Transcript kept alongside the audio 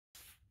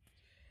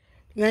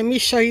Let me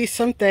show you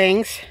some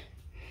things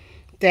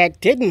that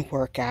didn't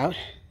work out.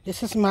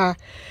 This is my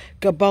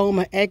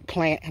Gaboma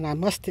eggplant, and I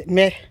must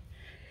admit,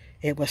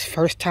 it was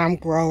first time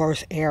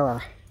grower's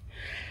error.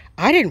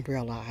 I didn't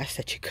realize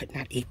that you could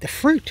not eat the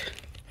fruit.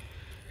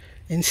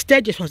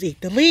 Instead, you're supposed to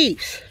eat the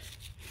leaves.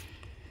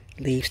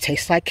 Leaves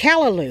taste like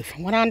callaloo,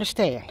 from what I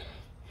understand.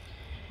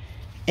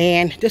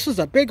 And this was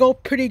a big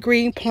old pretty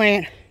green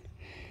plant.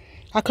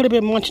 I could have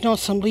been munching on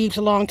some leaves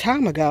a long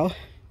time ago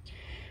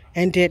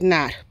and did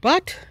not.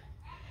 But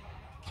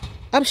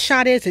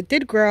upshot is it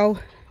did grow.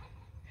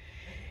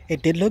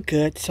 It did look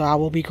good, so I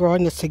will be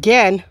growing this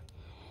again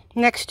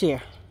next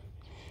year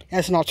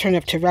as an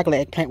alternative to regular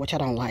eggplant, which I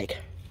don't like.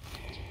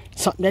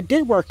 Something that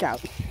did work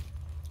out.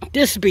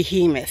 This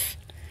behemoth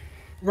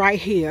right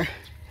here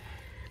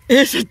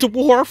is a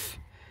dwarf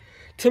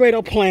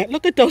tomato plant.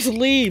 Look at those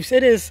leaves.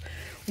 It is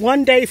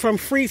one day from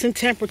freezing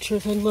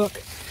temperatures, and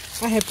look,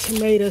 I have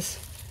tomatoes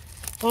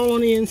all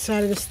on the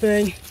inside of this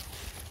thing.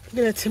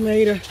 Look at that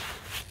tomato.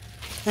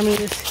 I mean,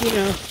 it's,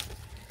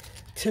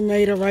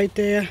 tomato right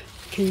there.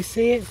 Can you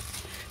see it?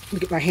 Let me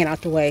get my hand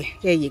out the way.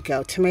 There you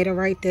go. Tomato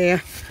right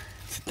there.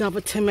 It's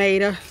another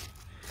tomato.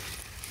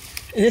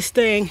 And this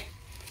thing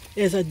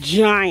is a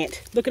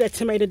giant. Look at that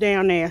tomato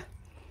down there.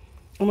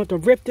 I'm going to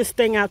rip this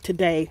thing out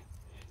today.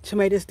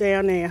 Tomatoes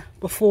down there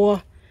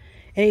before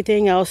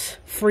anything else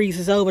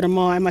freezes over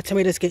tomorrow and my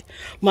tomatoes get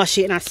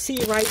mushy. And I see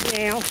it right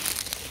now.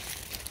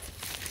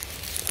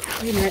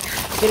 Wait a minute.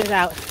 Get it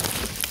out.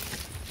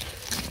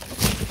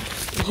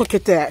 Look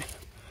at that.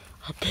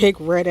 A big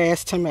red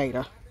ass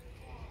tomato.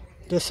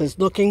 This is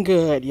looking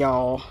good,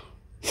 y'all.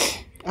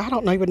 I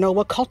don't even know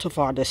what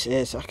cultivar this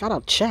is. I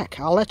gotta check.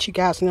 I'll let you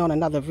guys know in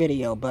another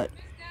video, but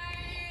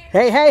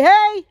hey.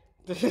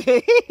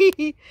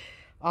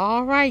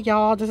 All right,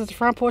 y'all. This is the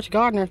Front Porch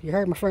Gardener. You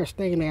heard my first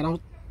name, man.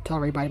 Don't tell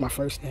everybody my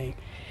first name.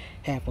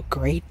 Have a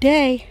great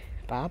day.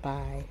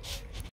 Bye-bye.